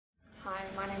Hi,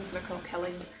 my name is Nicole.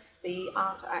 The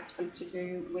art actually is to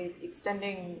do with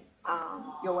extending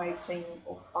your way of seeing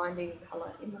or finding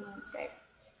colour in the landscape.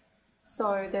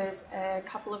 So there's a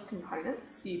couple of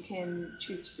components. You can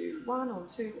choose to do one or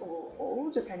two or all,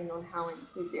 depending on how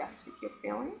enthusiastic you're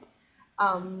feeling.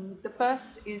 The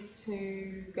first is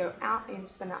to go out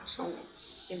into the natural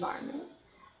environment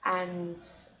and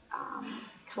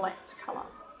collect colour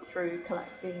through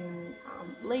collecting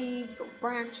leaves or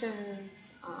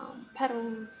branches,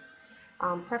 petals,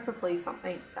 preferably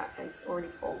something that is already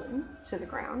fallen to the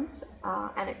ground,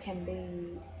 and it can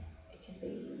be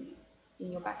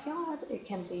in your backyard, it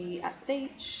can be at the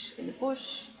beach, in the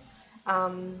bush,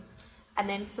 and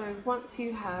then so once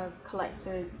you have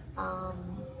collected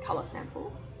colour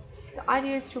samples, the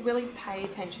idea is to really pay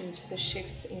attention to the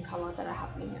shifts in colour that are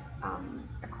happening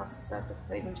across the surface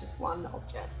of even just one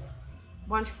object.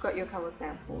 Once you've got your colour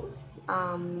samples,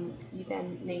 you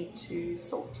then need to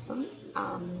sort them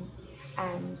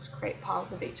and create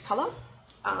piles of each colour,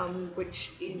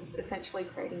 which is essentially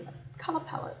creating a colour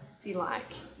palette, if you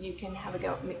like. You can have a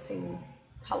go at mixing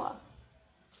colour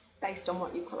based on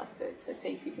what you collected, so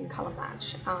see if you can colour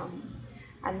match.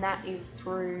 And that is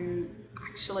through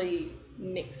actually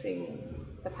mixing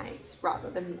the paint rather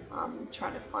than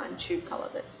trying to find tube colour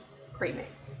that's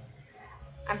pre-mixed.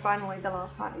 And finally, the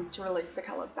last part is to release the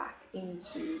colour back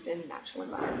into the natural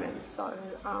environment. So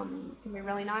it can be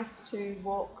really nice to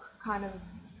walk kind of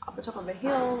up the top of a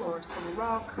hill or on top of a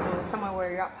rock or somewhere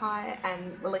where you're up high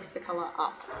and release the colour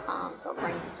up so it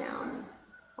rains down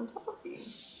on top of you.